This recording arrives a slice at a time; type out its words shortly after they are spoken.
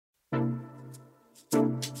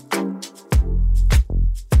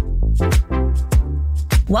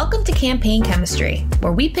Welcome to Campaign Chemistry,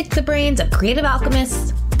 where we pick the brains of creative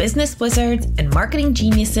alchemists, business wizards, and marketing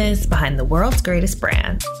geniuses behind the world's greatest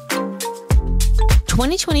brands.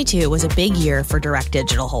 2022 was a big year for Direct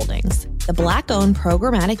Digital Holdings. The Black-owned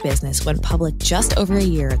programmatic business went public just over a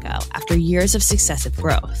year ago after years of successive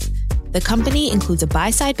growth. The company includes a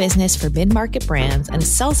buy-side business for mid-market brands and a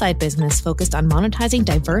sell-side business focused on monetizing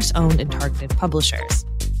diverse owned and targeted publishers.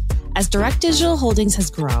 As Direct Digital Holdings has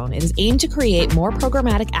grown, it is aimed to create more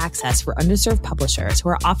programmatic access for underserved publishers who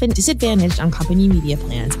are often disadvantaged on company media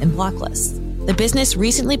plans and blocklists. The business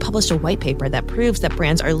recently published a white paper that proves that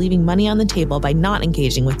brands are leaving money on the table by not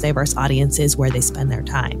engaging with diverse audiences where they spend their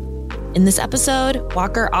time. In this episode,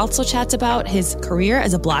 Walker also chats about his career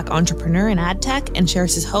as a Black entrepreneur in ad tech and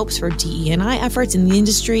shares his hopes for DE&I efforts in the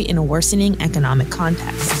industry in a worsening economic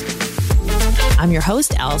context. I'm your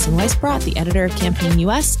host, Allison Weisbrot, the editor of Campaign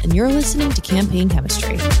US, and you're listening to Campaign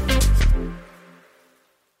Chemistry.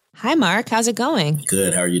 Hi, Mark. How's it going?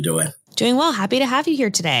 Good. How are you doing? Doing well. Happy to have you here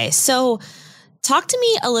today. So talk to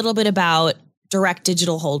me a little bit about Direct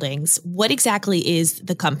Digital Holdings. What exactly is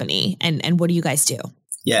the company and what do you guys do?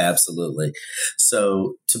 Yeah, absolutely.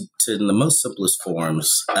 So in the most simplest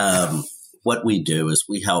forms, what we do is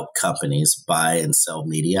we help companies buy and sell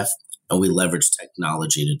media, and we leverage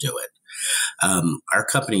technology to do it. Our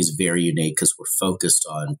company is very unique because we're focused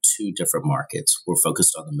on two different markets. We're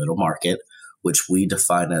focused on the middle market, which we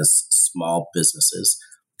define as small businesses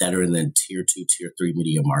that are in the tier 2, tier 3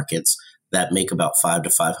 media markets that make about $500 to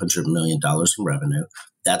 $500 million in revenue.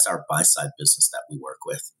 That's our buy-side business that we work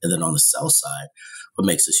with. And then on the sell side, what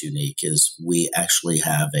makes us unique is we actually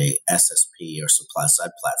have a SSP or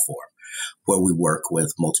supply-side platform where we work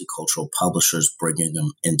with multicultural publishers, bringing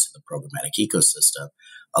them into the programmatic ecosystem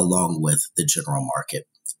along with the general market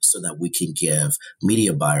so that we can give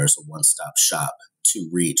media buyers a one-stop shop to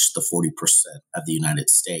reach the 40% of the United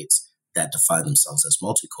States that define themselves as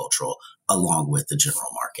multicultural along with the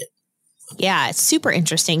general market. Yeah, it's super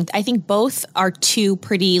interesting. I think both are two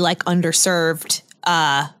pretty underserved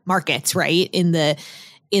markets, right? In the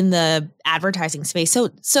advertising space. So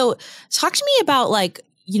talk to me about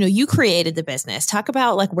you created the business. Talk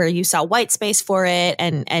about where you saw white space for it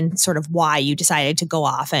and sort of why you decided to go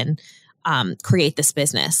off and create this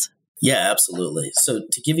business. Yeah, absolutely. So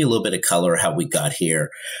to give you a little bit of color how we got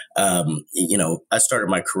here, I started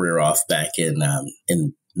my career off back in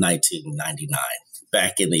 1999.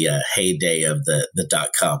 Back in the heyday of the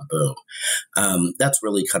dot-com boom. That's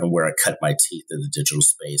really kind of where I cut my teeth in the digital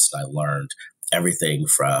space. And I learned everything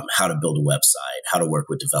from how to build a website, how to work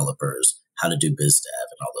with developers, how to do biz dev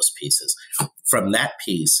and all those pieces. From that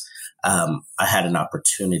piece, I had an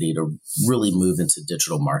opportunity to really move into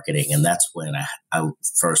digital marketing. And that's when I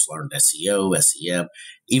first learned SEO, SEM.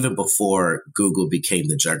 Even before Google became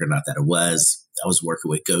the juggernaut that it was, I was working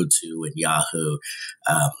with GoTo and Yahoo,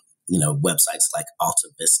 websites like Alta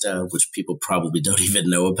Vista, which people probably don't even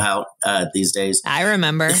know about these days. I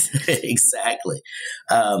remember. Exactly.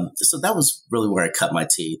 So that was really where I cut my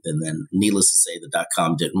teeth. And then needless to say, the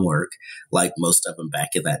 .com didn't work like most of them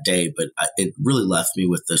back in that day. But it really left me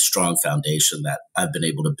with the strong foundation that I've been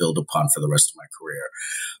able to build upon for the rest of my career.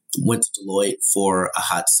 Went to Deloitte for a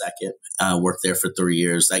hot second, worked there for 3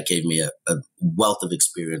 years. That gave me a wealth of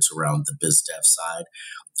experience around the biz dev side.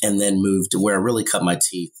 And then moved to where I really cut my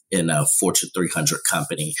teeth in a Fortune 300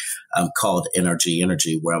 company called NRG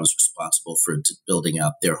Energy, where I was responsible for building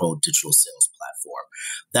out their whole digital sales platform.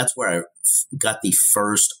 That's where I got the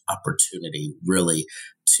first opportunity really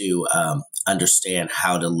to understand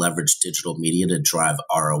how to leverage digital media to drive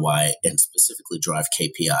ROI and specifically drive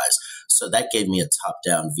KPIs. So that gave me a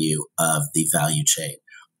top-down view of the value chain.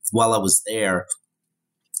 While I was there,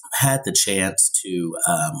 had the chance to,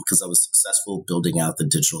 because I was successful building out the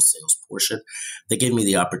digital sales portion, they gave me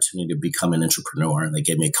the opportunity to become an entrepreneur, and they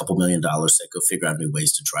gave me a couple $1 million to go figure out new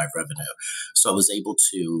ways to drive revenue. So I was able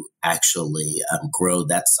to actually grow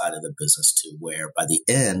that side of the business to where by the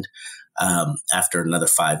end, after another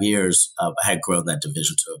 5 years, I had grown that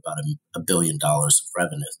division to about $1 billion of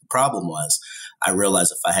revenue. The problem was I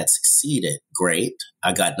realized if I had succeeded, great,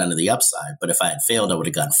 I got none of the upside. But if I had failed, I would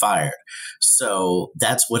have gotten fired. So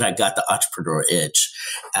that's when I got the entrepreneur itch.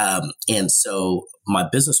 And so my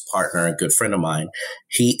business partner, a good friend of mine,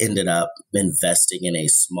 he ended up investing in a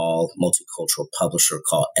small multicultural publisher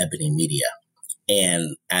called Ebony Media.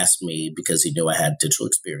 And asked me, because he knew I had digital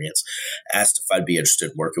experience, asked if I'd be interested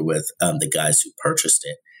in working with the guys who purchased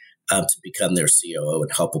it to become their COO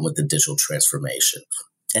and help them with the digital transformation.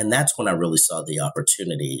 And that's when I really saw the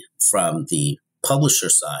opportunity from the publisher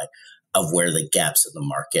side of where the gaps in the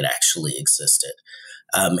market actually existed.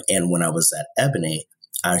 And when I was at Ebony,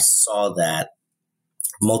 I saw that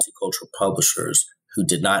multicultural publishers who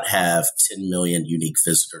did not have 10 million unique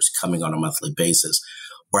visitors coming on a monthly basis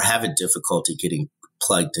were having difficulty getting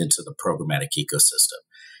plugged into the programmatic ecosystem.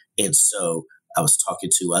 And so I was talking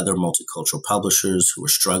to other multicultural publishers who were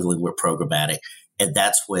struggling with programmatic. And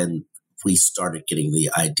that's when we started getting the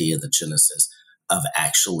idea, the genesis of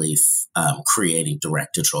actually creating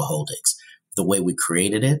direct digital holdings. The way we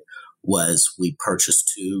created it was we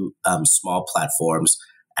purchased two small platforms.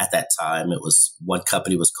 At that time, it was one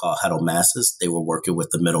company was called Huddle Masses. They were working with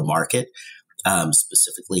the middle market,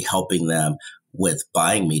 specifically helping them with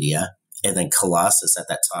buying media. And then Colossus at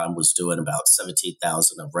that time was doing about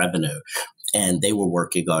 17,000 of revenue. And they were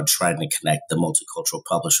working on trying to connect the multicultural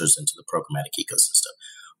publishers into the programmatic ecosystem.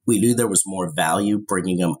 We knew there was more value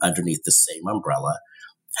bringing them underneath the same umbrella,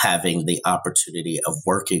 having the opportunity of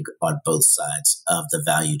working on both sides of the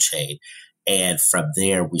value chain. And from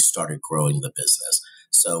there, we started growing the business.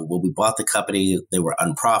 So when we bought the company, they were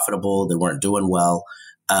unprofitable. They weren't doing well.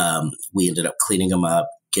 We ended up cleaning them up,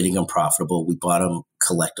 getting them profitable. We bought them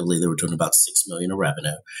collectively. They were doing about $6 million in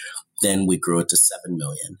revenue. Then we grew it to $7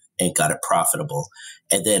 million and got it profitable.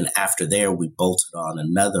 And then after there, we bolted on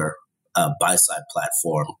another buy-side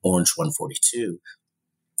platform, Orange 142,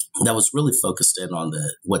 that was really focused in on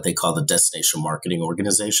what they call the destination marketing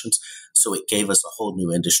organizations. So it gave us a whole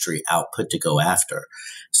new industry output to go after.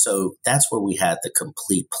 So that's where we had the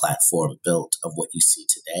complete platform built of what you see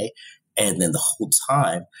today. And then the whole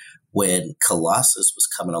time when Colossus was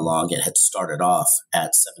coming along, it had started off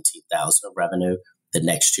at 17,000 of revenue. The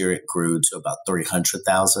next year it grew to about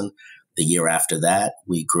 300,000. The year after that,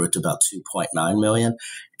 we grew it to about 2.9 million.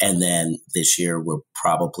 And then this year will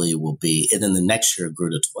be, and then the next year it grew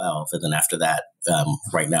to 12. And then after that,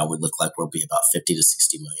 right now we look like we'll be about 50 to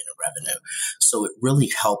 60 million in revenue. So it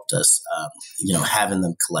really helped us, having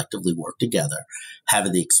them collectively work together,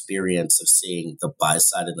 having the experience of seeing the buy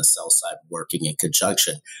side and the sell side working in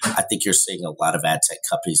conjunction. I think you're seeing a lot of ad tech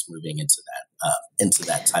companies moving into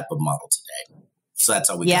that type of model today. So that's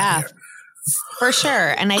how we got here. For sure.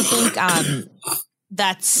 And I think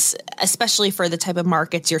that's especially for the type of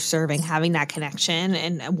markets you're serving, having that connection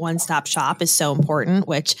and a one-stop shop is so important,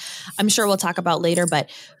 which I'm sure we'll talk about later. But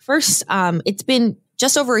first, it's been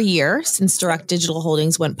just over a year since Direct Digital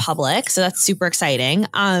Holdings went public. So that's super exciting.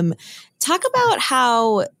 Talk about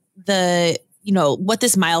how what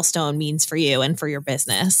this milestone means for you and for your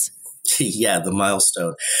business. Yeah, the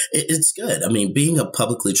milestone. It's good. I mean, being a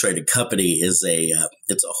publicly traded company is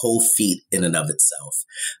it's a whole feat in and of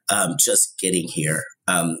itself. Just getting here.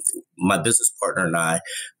 My business partner and I,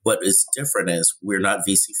 what is different is we're not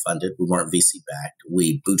VC funded. We weren't VC backed.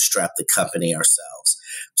 We bootstrapped the company ourselves.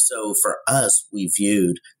 So for us, we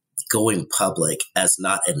viewed going public as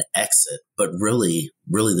not an exit, but really,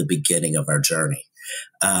 really the beginning of our journey.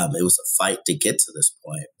 It was a fight to get to this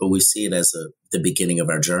point, but we see it as the beginning of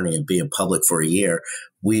our journey. And being public for a year,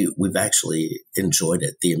 we've actually enjoyed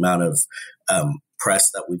it. The amount of press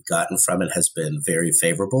that we've gotten from it has been very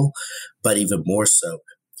favorable, but even more so,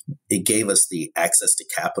 it gave us the access to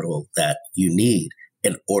capital that you need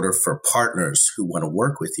in order for partners who want to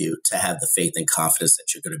work with you to have the faith and confidence that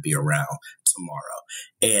you're going to be around tomorrow.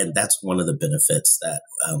 And that's one of the benefits that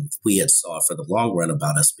we had saw for the long run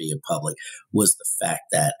about us being public was the fact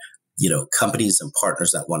that, companies and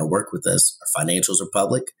partners that want to work with us, our financials are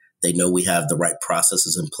public. They know we have the right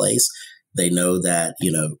processes in place. They know that,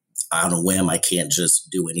 on a whim, I can't just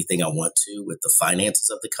do anything I want to with the finances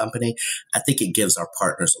of the company. I think it gives our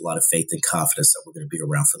partners a lot of faith and confidence that we're going to be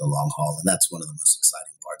around for the long haul. And that's one of the most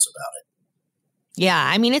exciting parts about it. Yeah.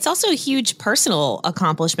 I mean, it's also a huge personal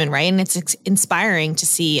accomplishment, right? And it's inspiring to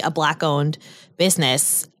see a Black-owned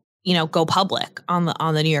business, go public on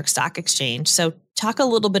the New York Stock Exchange. So talk a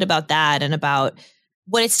little bit about that and about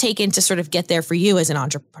what it's taken to sort of get there for you as an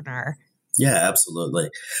entrepreneur. Yeah, absolutely.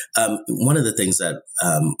 One of the things that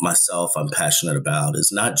I'm passionate about is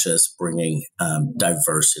not just bringing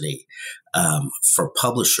diversity for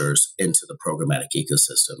publishers into the programmatic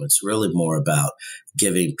ecosystem. It's really more about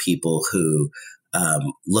giving people who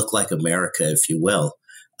look like America, if you will,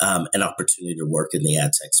 an opportunity to work in the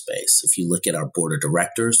ad tech space. If you look at our board of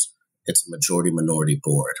directors, it's a majority minority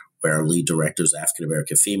board where our lead director is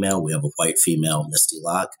African-American female. We have a white female, Misty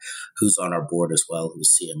Locke, who's on our board as well,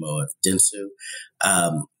 who's CMO of Dentsu.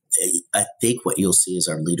 I think what you'll see is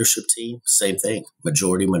our leadership team, same thing,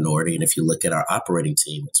 majority minority. And if you look at our operating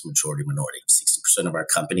team, it's majority minority. 60% of our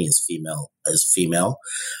company is female,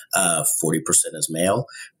 40% is male.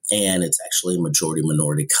 And it's actually a majority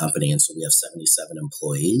minority company. And so we have 77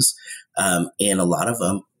 employees. And a lot of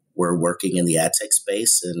them were working in the ad tech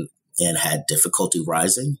space and had difficulty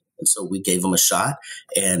rising And so we gave them a shot,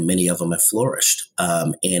 and many of them have flourished.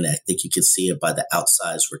 And I think you can see it by the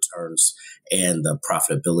outsized returns and the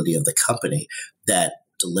profitability of the company, that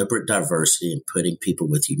deliberate diversity and putting people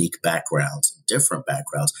with unique backgrounds, different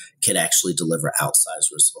backgrounds, can actually deliver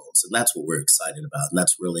outsized results. And that's what we're excited about. And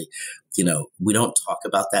that's really, we don't talk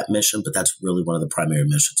about that mission, but that's really one of the primary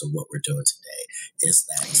missions of what we're doing today, is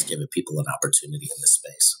that it's giving people an opportunity in this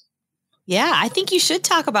space. Yeah, I think you should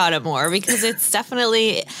talk about it more, because it's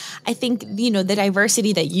definitely, I think, the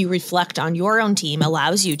diversity that you reflect on your own team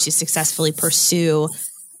allows you to successfully pursue,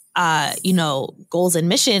 goals and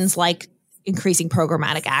missions like increasing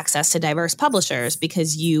programmatic access to diverse publishers,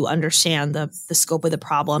 because you understand the scope of the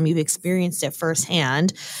problem. You've experienced it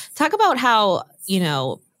firsthand. Talk about how,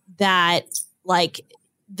 that like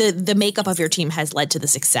the makeup of your team has led to the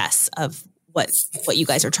success of what you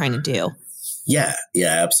guys are trying to do. Yeah,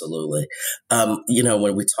 absolutely.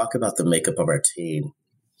 When we talk about the makeup of our team,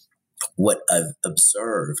 what I've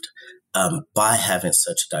observed by having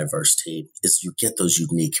such a diverse team is you get those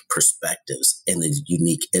unique perspectives and these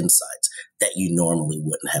unique insights that you normally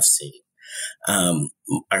wouldn't have seen.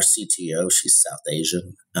 Our CTO, she's South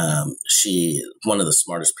Asian. She one of the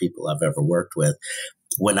smartest people I've ever worked with.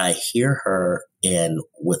 When I hear her and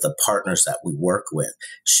with the partners that we work with,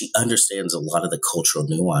 she understands a lot of the cultural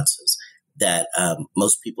nuances that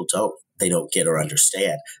most people don't. They don't get or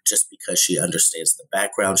understand, just because she understands the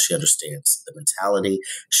background, she understands the mentality,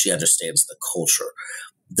 she understands the culture.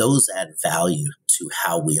 Those add value to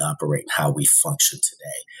how we operate, how we function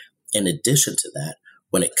today. In addition to that,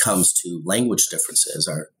 when it comes to language differences,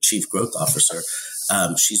 our chief growth officer,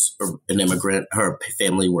 she's an immigrant. Her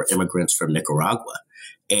family were immigrants from Nicaragua.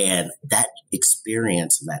 And that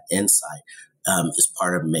experience and that insight is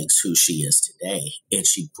part of makes who she is today. And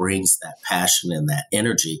she brings that passion and that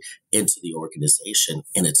energy into the organization,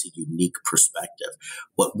 and it's a unique perspective.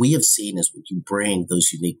 What we have seen is when you bring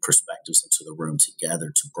those unique perspectives into the room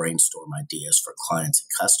together to brainstorm ideas for clients and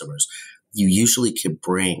customers, you usually can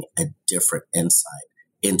bring a different insight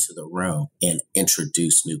into the room and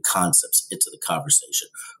introduce new concepts into the conversation.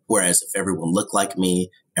 Whereas if everyone looked like me,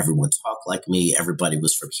 everyone talked like me, everybody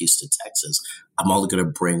was from Houston, Texas, I'm only going to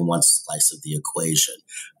bring one slice of the equation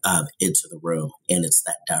into the room. And it's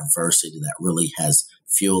that diversity that really has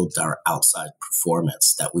fueled our outside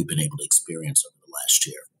performance that we've been able to experience over the last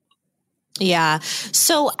year. Yeah.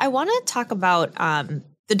 So I want to talk about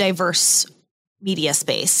the diverse media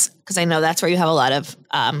space, because I know that's where you have a lot of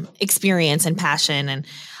experience and passion. And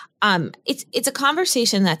it's a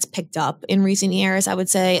conversation that's picked up in recent years, I would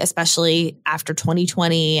say, especially after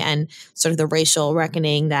 2020 and sort of the racial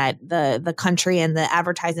reckoning that the country and the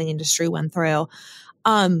advertising industry went through.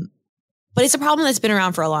 But it's a problem that's been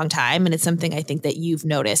around for a long time, and it's something I think that you've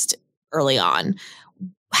noticed early on.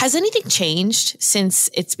 Has anything changed since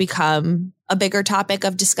it's become a bigger topic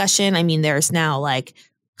of discussion? I mean, there's now like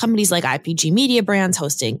companies like IPG Media Brands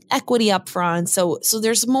hosting equity upfront. So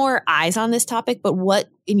there's more eyes on this topic, but what,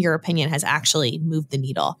 in your opinion, has actually moved the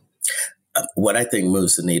needle? What I think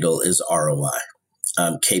moves the needle is ROI,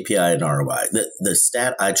 KPI and ROI. The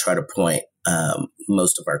stat I try to point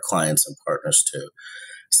most of our clients and partners to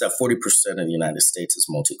is that 40% of the United States is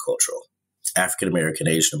multicultural, African-American,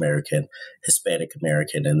 Asian-American,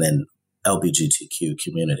 Hispanic-American, and then LGBTQ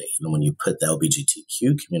community. And when you put the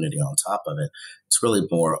LGBTQ community on top of it, it's really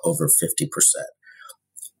more over 50%.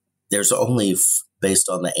 There's only, based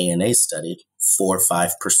on the ANA study, 4 or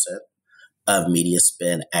 5% of media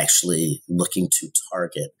spend actually looking to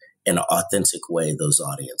target in an authentic way those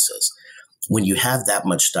audiences. When you have that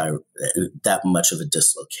much of a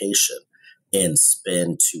dislocation in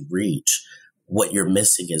spend to reach, what you're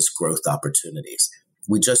missing is growth opportunities.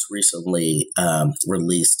 We just recently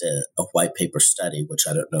released a white paper study, which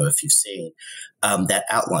I don't know if you've seen, that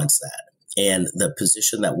outlines that. And the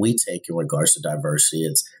position that we take in regards to diversity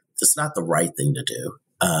is it's not the right thing to do.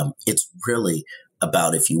 It's really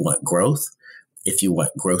about if you want growth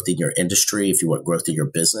in your industry, if you want growth in your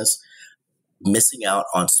business, missing out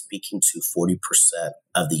on speaking to 40%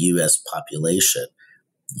 of the U.S. population,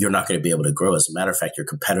 you're not going to be able to grow. As a matter of fact, your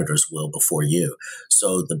competitors will before you.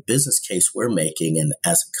 So the business case we're making, and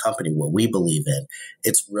as a company, what we believe in,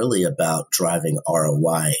 it's really about driving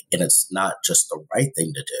ROI. And it's not just the right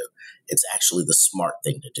thing to do. It's actually the smart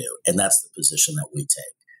thing to do. And that's the position that we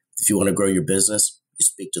take. If you want to grow your business, you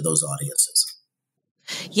speak to those audiences.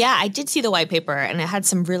 Yeah, I did see the white paper, and it had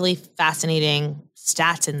some really fascinating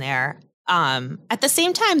stats in there. At the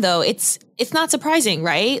same time, though, it's not surprising,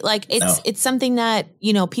 right? Like it's something that,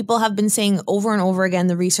 people have been saying over and over again.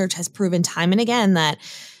 The research has proven time and again that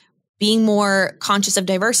being more conscious of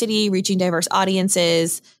diversity, reaching diverse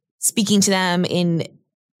audiences, speaking to them in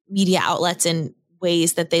media outlets in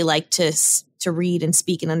ways that they like to read and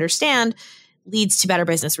speak and understand leads to better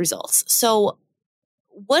business results. So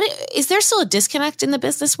what is there still a disconnect in the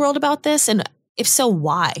business world about this? And if so,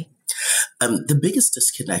 why? The biggest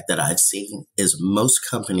disconnect that I've seen is most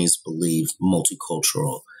companies believe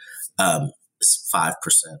multicultural is 5%,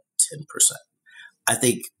 10%. I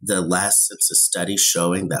think the last census study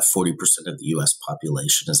showing that 40% of the U.S.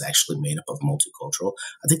 population is actually made up of multicultural,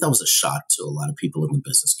 I think that was a shock to a lot of people in the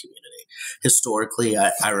business community. Historically,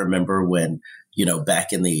 I remember when,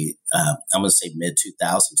 back in the, I'm going to say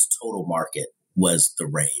mid-2000s, total market was the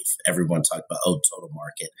rave. Everyone talked about, total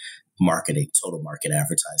market marketing, total market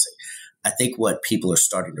advertising. I think what people are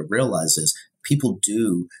starting to realize is people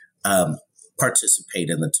do participate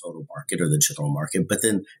in the total market or the general market, but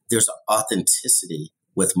then there's an authenticity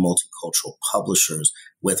with multicultural publishers,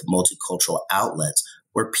 with multicultural outlets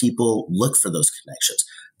where people look for those connections.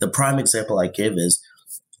 The prime example I give is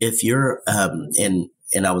if you're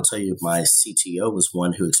and I will tell you, my CTO was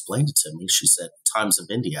one who explained it to me. She said, Times of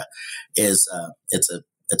India is it's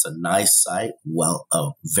a nice site, a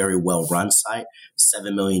very well run site,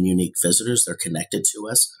 7 million unique visitors. They're connected to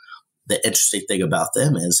us. The interesting thing about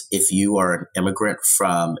them is if you are an immigrant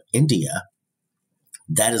from India,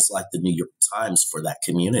 that is like the New York Times for that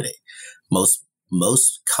community.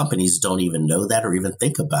 Most companies don't even know that or even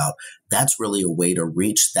think about that's really a way to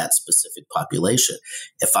reach that specific population.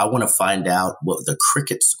 If I want to find out what the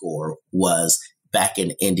cricket score was back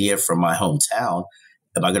in India from my hometown,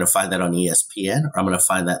 am I going to find that on ESPN or I'm going to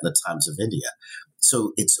find that in the Times of India?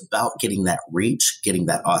 So it's about getting that reach, getting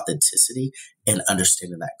that authenticity, and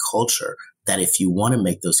understanding that culture, that if you want to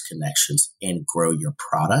make those connections and grow your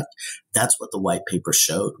product, that's what the white paper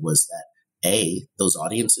showed, was that A, those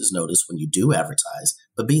audiences notice when you do advertise,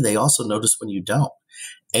 but B, they also notice when you don't.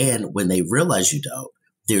 And when they realize you don't,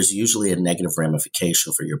 there's usually a negative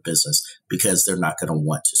ramification for your business because they're not going to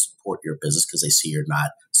want to support your business because they see you're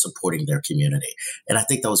not supporting their community. And I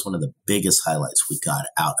think that was one of the biggest highlights we got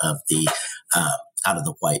out of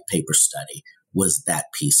the white paper study, was that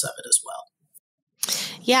piece of it as well.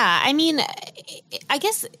 Yeah. I mean, I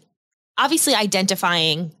guess obviously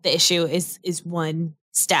identifying the issue is one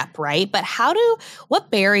step, right? But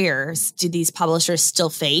what barriers do these publishers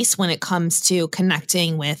still face when it comes to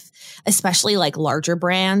connecting with especially like larger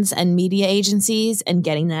brands and media agencies and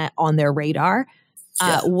getting that on their radar?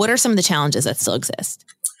 Yeah. What are some of the challenges that still exist?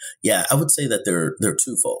 Yeah, I would say that they're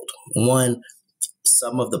twofold. One,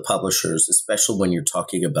 some of the publishers, especially when you're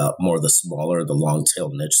talking about more of the smaller, the long tail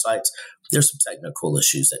niche sites, there's some technical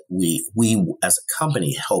issues that we as a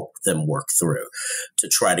company help them work through to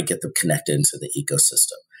try to get them connected into the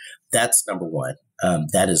ecosystem. That's number one.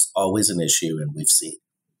 That is always an issue, and we've seen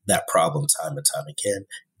that problem time and time again.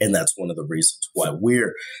 And that's one of the reasons why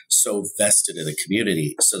we're so vested in the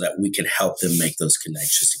community, so that we can help them make those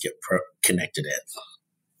connections to get connected in.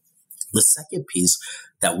 The second piece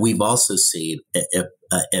that we've also seen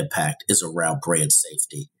impact is around brand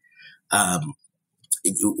safety.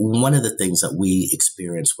 One of the things that we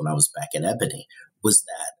experienced when I was back at Ebony was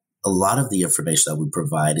that a lot of the information that we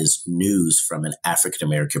provide is news from an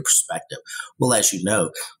African-American perspective. Well, as you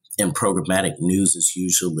know, in programmatic, news is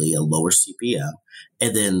usually a lower CPM,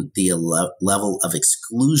 and then the level of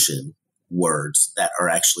exclusion words that are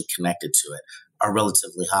actually connected to it are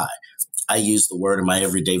relatively high. I use the word in my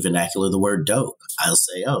everyday vernacular, the word dope. I'll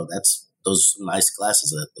say, those are some nice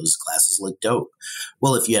glasses. Those glasses look dope.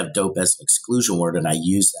 Well, if you have dope as an exclusion word and I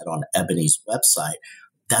use that on Ebony's website,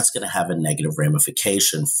 that's going to have a negative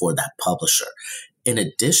ramification for that publisher. In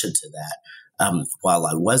addition to that, while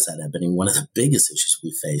I was at Ebony, one of the biggest issues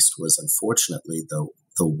we faced was, unfortunately,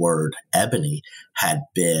 the word Ebony had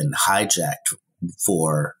been hijacked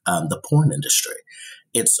for the porn industry.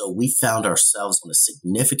 And so we found ourselves on a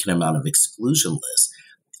significant amount of exclusion lists,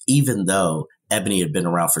 even though Ebony had been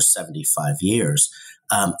around for 75 years.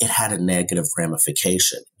 It had a negative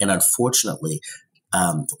ramification. And unfortunately,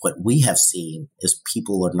 what we have seen is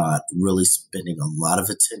people are not really spending a lot of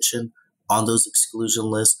attention on those exclusion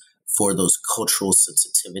lists for those cultural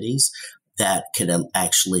sensitivities that can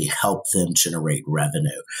actually help them generate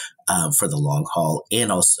revenue for the long haul,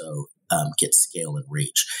 and also get scale and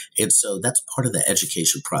reach. And so that's part of the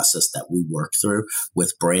education process that we work through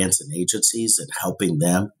with brands and agencies, and helping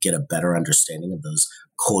them get a better understanding of those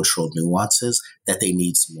cultural nuances that they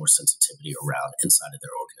need some more sensitivity around inside of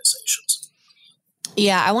their organizations.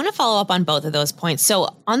 Yeah, I want to follow up on both of those points.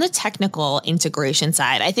 So on the technical integration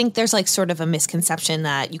side, I think there's like sort of a misconception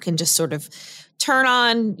that you can just sort of turn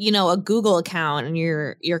on, a Google account and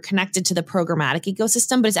you're connected to the programmatic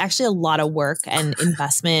ecosystem, but it's actually a lot of work and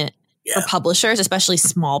investment for publishers, especially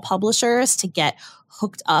small publishers, to get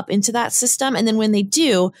hooked up into that system. And then when they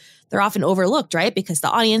do, they're often overlooked, right? Because the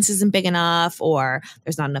audience isn't big enough or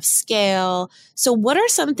there's not enough scale. So what are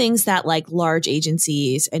some things that like large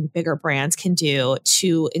agencies and bigger brands can do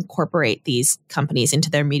to incorporate these companies into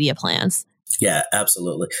their media plans? Yeah,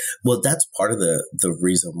 absolutely. Well, that's part of the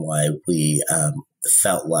reason why we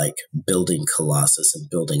felt like building Colossus and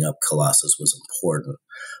building up Colossus was important,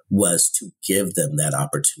 was to give them that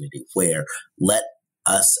opportunity where let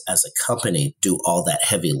us as a company do all that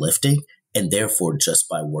heavy lifting. And therefore, just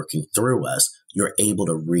by working through us, you're able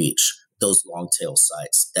to reach those long tail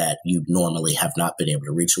sites that you normally have not been able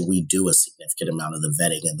to reach. And we do a significant amount of the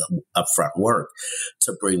vetting and the upfront work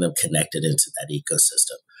to bring them connected into that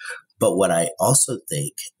ecosystem. But what I also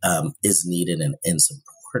think is needed and is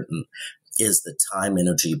important is the time,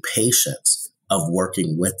 energy, patience of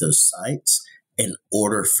working with those sites in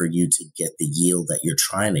order for you to get the yield that you're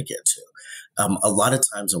trying to get to. A lot of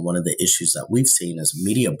times, and one of the issues that we've seen as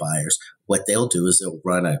media buyers, what they'll do is they'll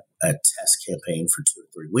run a test campaign for 2 or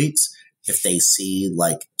 3 weeks. If they see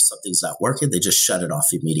like something's not working, they just shut it off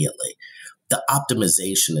immediately. The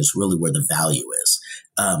optimization is really where the value is.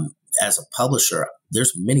 As a publisher,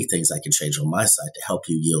 there's many things I can change on my side to help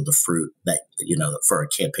you yield the fruit that, for a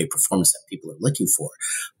campaign performance that people are looking for.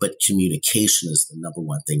 But communication is the number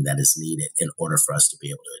one thing that is needed in order for us to be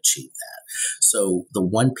able to achieve that. So the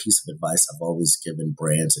one piece of advice I've always given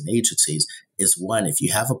brands and agencies is, one, if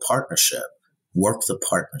you have a partnership, work the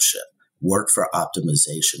partnership, work for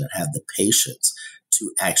optimization, and have the patience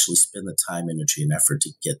to actually spend the time, energy, and effort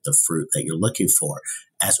to get the fruit that you're looking for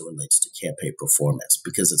as it relates to campaign performance,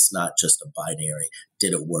 because it's not just a binary,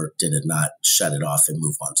 did it work, did it not, shut it off and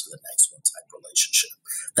move on to the next one type relationship.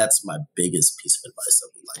 That's my biggest piece of advice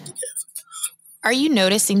that we like to give. Are you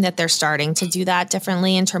noticing that they're starting to do that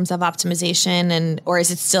differently in terms of optimization, or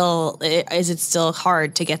is it still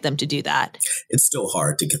hard to get them to do that? It's still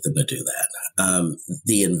hard to get them to do that.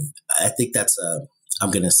 I think that's I'm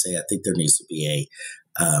going to say, I think there needs to be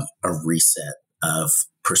a reset of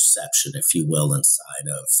perception, if you will, inside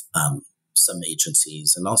of some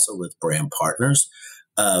agencies and also with brand partners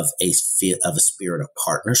of a spirit of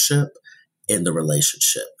partnership in the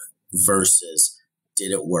relationship versus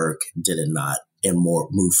did it work, did it not, and more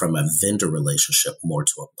move from a vendor relationship more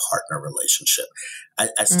to a partner relationship.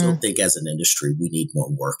 I still think as an industry, we need more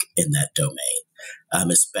work in that domain,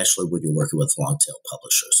 especially when you're working with long tail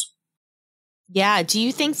publishers. Yeah. Do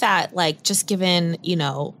you think that, like, just given,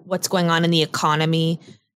 what's going on in the economy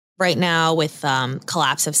right now with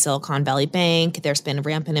collapse of Silicon Valley Bank, there's been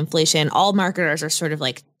rampant inflation, all marketers are sort of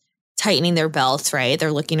like tightening their belts, right?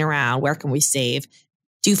 They're looking around, where can we save?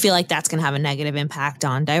 Do you feel like that's going to have a negative impact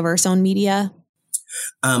on diverse owned media?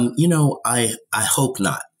 I hope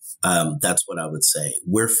not. That's what I would say.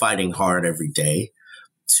 We're fighting hard every day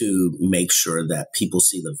to make sure that people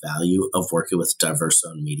see the value of working with diverse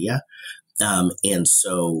owned media. And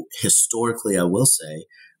so historically, I will say,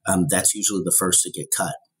 that's usually the first to get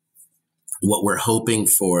cut. What we're hoping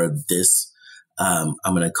for this, I'm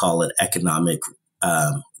going to call it economic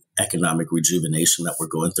rejuvenation that we're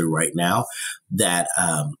going through right now, that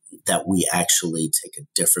we actually take a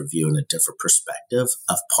different view and a different perspective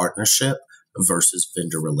of partnership versus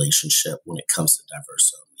vendor relationship when it comes to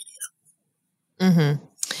diverse owned media. Mm-hmm.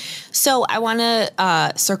 So I want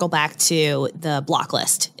to circle back to the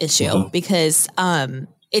blocklist issue because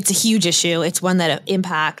it's a huge issue. It's one that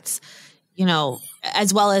impacts,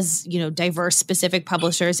 as well as, diverse specific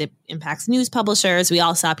publishers. It impacts news publishers. We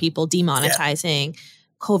all saw people demonetizing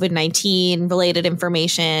COVID-19 related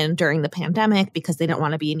information during the pandemic because they don't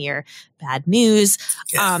want to be near bad news.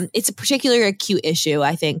 Yeah. It's a particularly acute issue,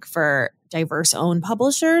 I think, for diverse owned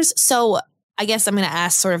publishers. So I guess I'm going to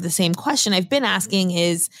ask sort of the same question I've been asking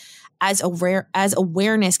is, as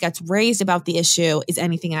awareness gets raised about the issue, is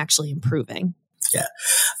anything actually improving? Yeah,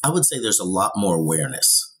 I would say there's a lot more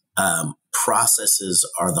awareness. Processes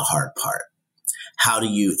are the hard part. How do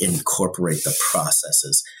you incorporate the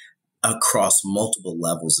processes across multiple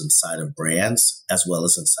levels inside of brands as well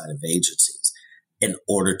as inside of agencies in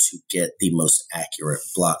order to get the most accurate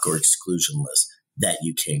block or exclusion list that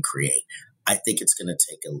you can create? I think it's going to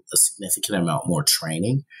take a significant amount more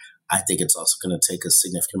training. I think it's also going to take a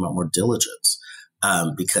significant amount more diligence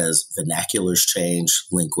because vernaculars change,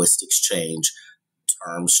 linguistics change,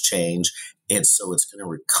 terms change. And so it's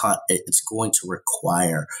going to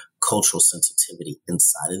require cultural sensitivity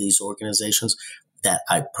inside of these organizations that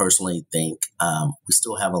I personally think we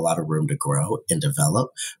still have a lot of room to grow and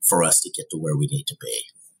develop for us to get to where we need to be.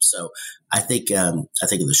 So I think in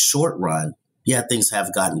the short run, yeah, things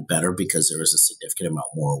have gotten better because there is a significant amount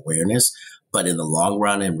more awareness. But in the long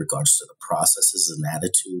run, in regards to the processes and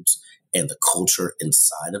attitudes and the culture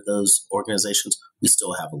inside of those organizations, we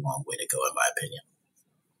still have a long way to go, in my opinion.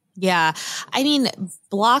 Yeah. I mean,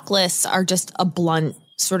 block lists are just a blunt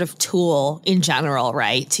sort of tool in general,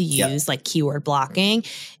 right? To use like keyword blocking.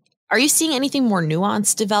 Are you seeing anything more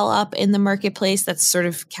nuanced develop in the marketplace that's sort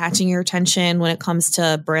of catching your attention when it comes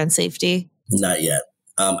to brand safety? Not yet.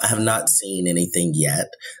 I have not seen anything yet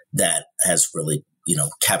that has really,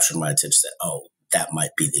 captured my attention. That, oh, that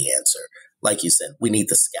might be the answer. Like you said, we need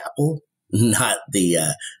the scalpel, not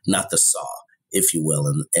the saw, if you will.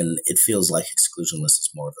 And it feels like exclusion list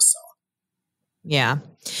is more of a saw. Yeah.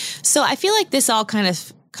 So I feel like this all kind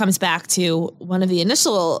of comes back to one of the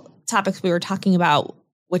initial topics we were talking about,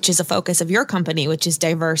 which is a focus of your company, which is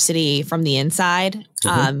diversity from the inside,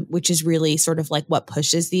 which is really sort of like what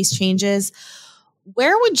pushes these changes.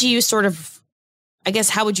 Where would you sort of, I guess,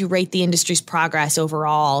 how would you rate the industry's progress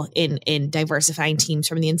overall in diversifying teams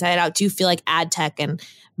from the inside out? Do you feel like ad tech and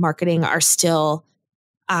marketing are still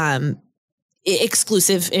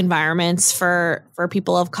exclusive environments for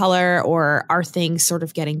people of color, or are things sort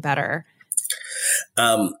of getting better?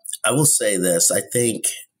 I will say this. I think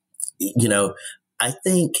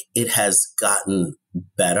it has gotten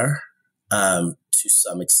better to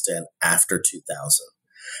some extent after 2000.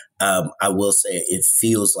 I will say it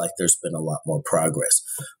feels like there's been a lot more progress.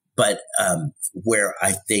 But where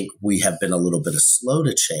I think we have been a little bit slow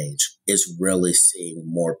to change is really seeing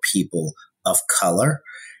more people of color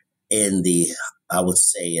in the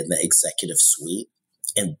executive suite.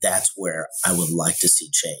 And that's where I would like to see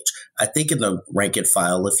change. I think in the rank and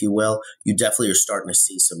file, if you will, you definitely are starting to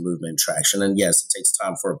see some movement and traction. And yes, it takes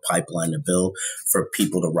time for a pipeline to build, for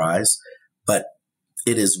people to rise. But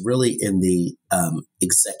it is really in the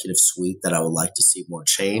executive suite that I would like to see more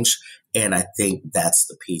change. And I think that's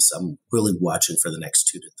the piece I'm really watching for the next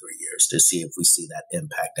 2 to 3 years to see if we see that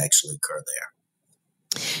impact actually occur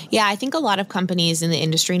there. Yeah, I think a lot of companies in the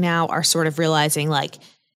industry now are sort of realizing like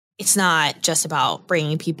it's not just about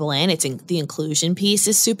bringing people in. It's the inclusion piece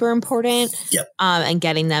is super important. Yep. And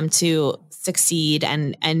getting them to succeed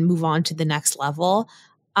and move on to the next level.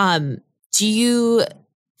 Do you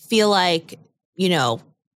feel like,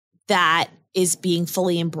 that is being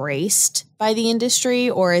fully embraced by the industry,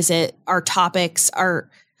 or is it are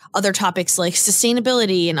other topics like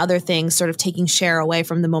sustainability and other things sort of taking share away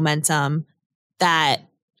from the momentum that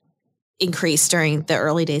increased during the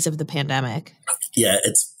early days of the pandemic? Yeah,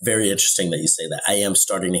 it's very interesting that you say that. I am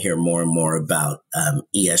starting to hear more and more about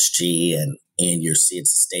ESG and you're seeing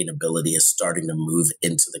sustainability is starting to move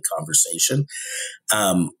into the conversation.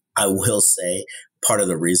 I will say part of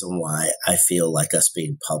the reason why I feel like us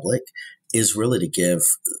being public is really to give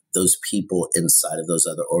those people inside of those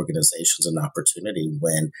other organizations an opportunity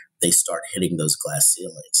when they start hitting those glass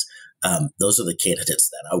ceilings. Those are the candidates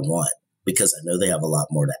that I want, because I know they have a lot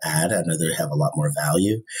more to add. I know they have a lot more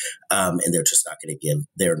value, and they're just not going to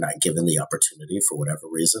they're not given the opportunity for whatever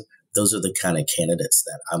reason. Those are the kind of candidates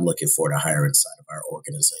that I'm looking for to hire inside of our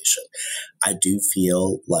organization. I do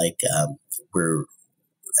feel like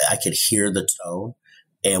I could hear the tone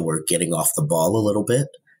and we're getting off the ball a little bit,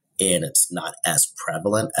 and it's not as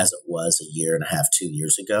prevalent as it was a year and a half, 2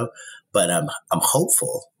 years ago. But I'm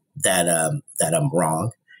hopeful that I'm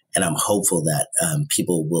wrong. And I'm hopeful that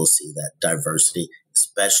people will see that diversity,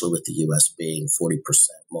 especially with the U.S. being 40%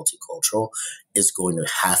 multicultural, is going to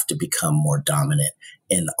have to become more dominant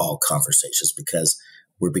in all conversations, because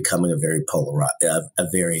we're becoming a very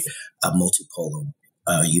multipolar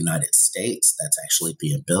United States that's actually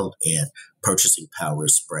being built, and purchasing power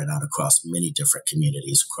is spread out across many different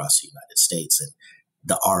communities across the United States. And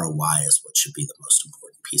the ROI is what should be the most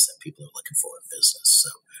important piece that people are looking for in business. So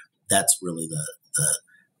that's really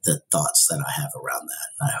the thoughts that I have around that.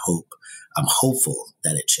 And I'm hopeful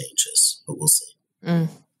that it changes, but we'll see. Mm.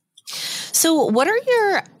 So what are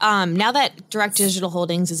your, now that Direct Digital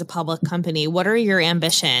Holdings is a public company, what are your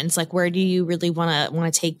ambitions? Like, where do you really want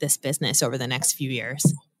to take this business over the next few years?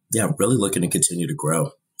 Yeah, really looking to continue to grow.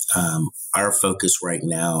 Our focus right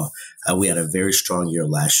now, we had a very strong year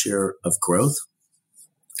last year of growth.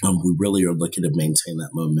 We really are looking to maintain that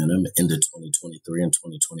momentum into 2023 and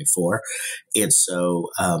 2024. And so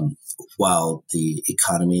while the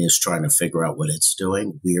economy is trying to figure out what it's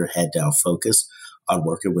doing, we are head down focused on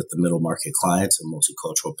working with the middle market clients and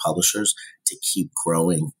multicultural publishers to keep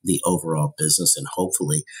growing the overall business, and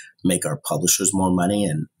hopefully make our publishers more money,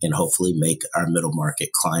 and hopefully make our middle market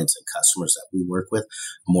clients and customers that we work with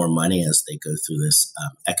more money as they go through this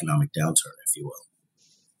economic downturn, if you will.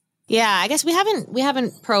 Yeah, I guess we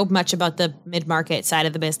haven't probed much about the mid-market side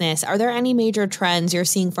of the business. Are there any major trends you're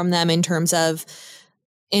seeing from them in terms of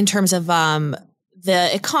in terms of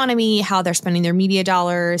the economy, how they're spending their media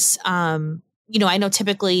dollars. I know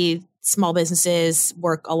typically small businesses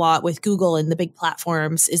work a lot with Google and the big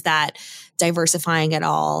platforms. Is that diversifying at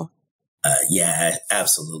all? Yeah, it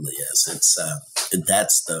absolutely is.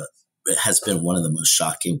 It has been one of the most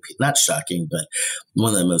not shocking, but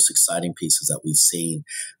one of the most exciting pieces that we've seen.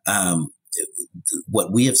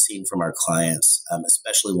 What we have seen from our clients,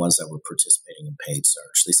 especially ones that were participating in paid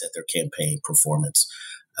search, they said their campaign performance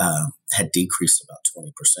had decreased about 20%,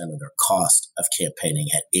 or their cost of campaigning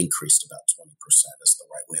had increased about 20%. Is the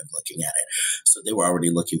right way of looking at it. So they were already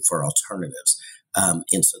looking for alternatives.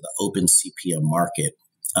 And so the open CPM market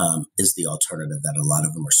is the alternative that a lot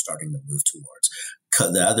of them are starting to move towards.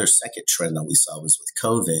 The other second trend that we saw was with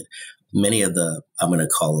COVID. Many of the, I'm going to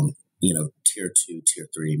call them, tier 2, tier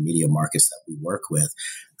 3 media markets that we work with,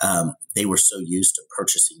 they were so used to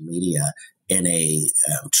purchasing media in a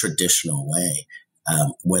traditional way,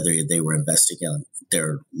 whether they were investing in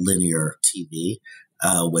their linear TV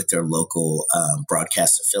with their local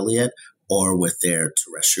broadcast affiliate or with their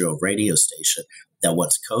terrestrial radio station, that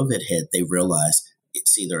once COVID hit, they realized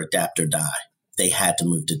it's either adapt or die. They had to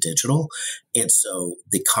move to digital. And so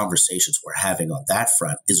the conversations we're having on that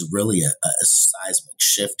front is really a seismic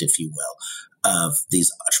shift, if you will, of these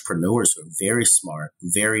entrepreneurs who are very smart,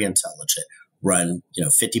 very intelligent, run,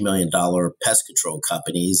 $50 million pest control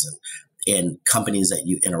companies and companies that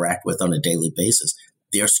you interact with on a daily basis.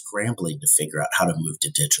 They're scrambling to figure out how to move to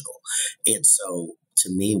digital. And so to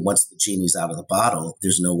me, once the genie's out of the bottle,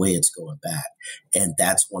 there's no way it's going back. And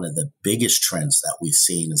that's one of the biggest trends that we've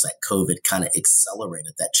seen, is that COVID kind of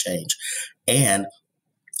accelerated that change. And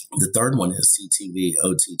the third one is CTV,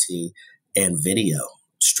 OTT, and video.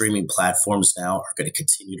 Streaming platforms now are going to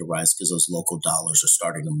continue to rise because those local dollars are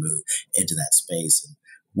starting to move into that space. And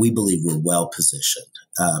we believe we're well positioned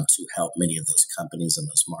to help many of those companies in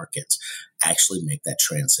those markets actually make that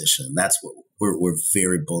transition. And that's what we're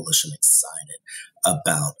very bullish and excited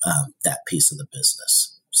about, that piece of the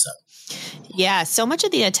business. So, yeah, so much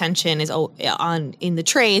of the attention is in the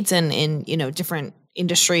trades and in different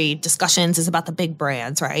industry discussions is about the big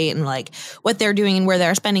brands, right? And like what they're doing and where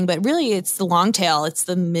they're spending. But really, it's the long tail. It's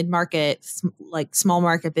the mid-market, like small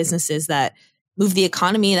market businesses that move the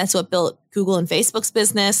economy. That's what built Google and Facebook's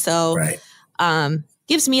business. So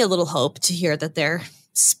gives me a little hope to hear that they're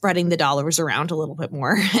spreading the dollars around a little bit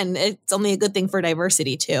more. And it's only a good thing for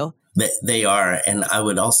diversity too. They are. And I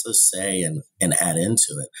would also say and add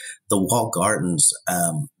into it, the walled gardens,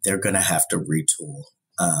 they're going to have to retool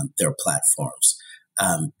their platforms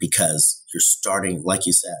because you're starting, like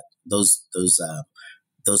you said, those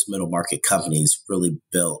middle market companies really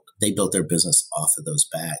built their business off of those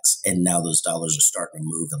backs. And now those dollars are starting to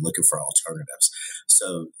move and looking for alternatives.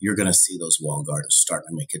 So you're going to see those walled gardens starting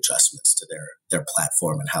to make adjustments to their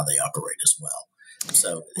platform and how they operate as well.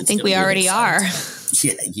 So I think we already are.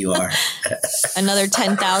 Yeah, you are. Another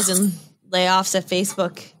 10,000 layoffs at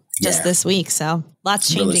Facebook just this week. So lots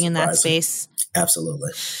changing really in that space.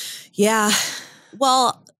 Absolutely. Yeah.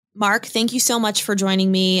 Well, Mark, thank you so much for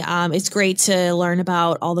joining me. It's great to learn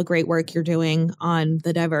about all the great work you're doing on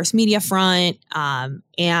the diverse media front.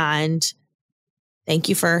 And thank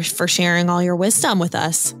you for sharing all your wisdom with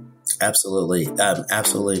us. Absolutely.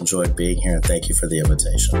 Absolutely enjoyed being here. And thank you for the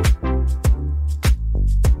invitation.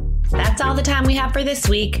 That's all the time we have for this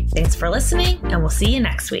week. Thanks for listening, and we'll see you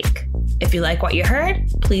next week. If you like what you heard,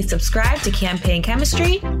 please subscribe to Campaign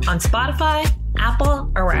Chemistry on Spotify, Apple,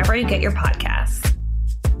 or wherever you get your podcasts.